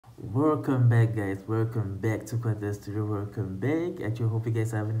Welcome back, guys. Welcome back to Quantum Studio. Welcome back. Actually, hope you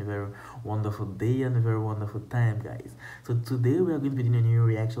guys are having a very wonderful day and a very wonderful time, guys. So today we are going to be doing a new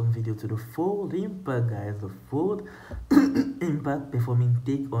reaction video to the Fold Impact, guys. The Fold Impact performing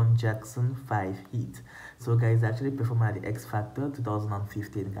Take on Jackson 5 hit. So guys, actually performed at the X Factor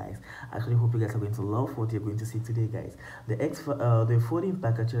 2015, guys. Actually, hope you guys are going to love what you're going to see today, guys. The Fold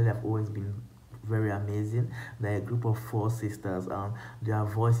Impact actually have always been very amazing. They're a group of four sisters, and their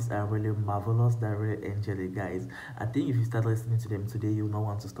voices are really marvelous. They're really angelic, guys. I think if you start listening to them today, you'll not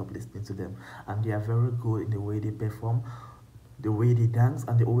want to stop listening to them. And they are very good in the way they perform, the way they dance,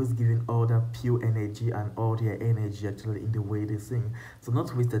 and they're always giving all that pure energy and all their energy actually in the way they sing. So not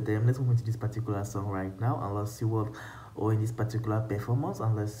to waste the time, let's move into this particular song right now, and let's see what, or in this particular performance,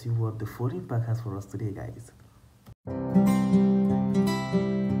 and let's see what the Fold Impact has for us today, guys.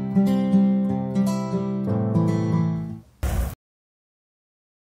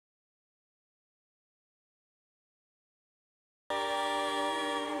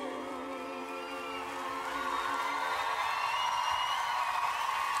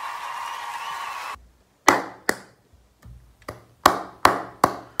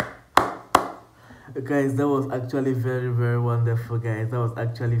 Guys, that was actually very wonderful, guys. That was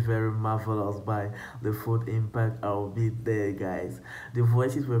actually very marvelous by the Fold Impact. I'll be there, guys. The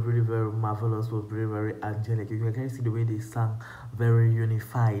voices were really very marvelous, were very angelic. You can see the way they sang, very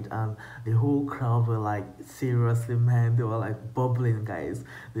unified, and the whole crowd were like, seriously, man, they were like bubbling, guys.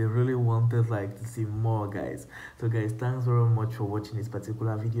 They really wanted like to see more, guys. So guys, thanks very much for watching this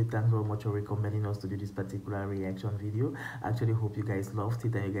particular video. Thanks very much for recommending us to do this particular reaction video. I actually hope you guys loved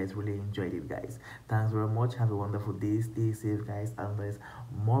it and you guys really enjoyed it, guys. Thanks very much. Have a wonderful day. Stay safe, guys. And there's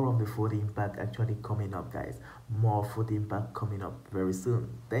more of the Fold Impact actually coming up, guys. More Fold Impact coming up very soon.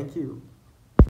 Thank you.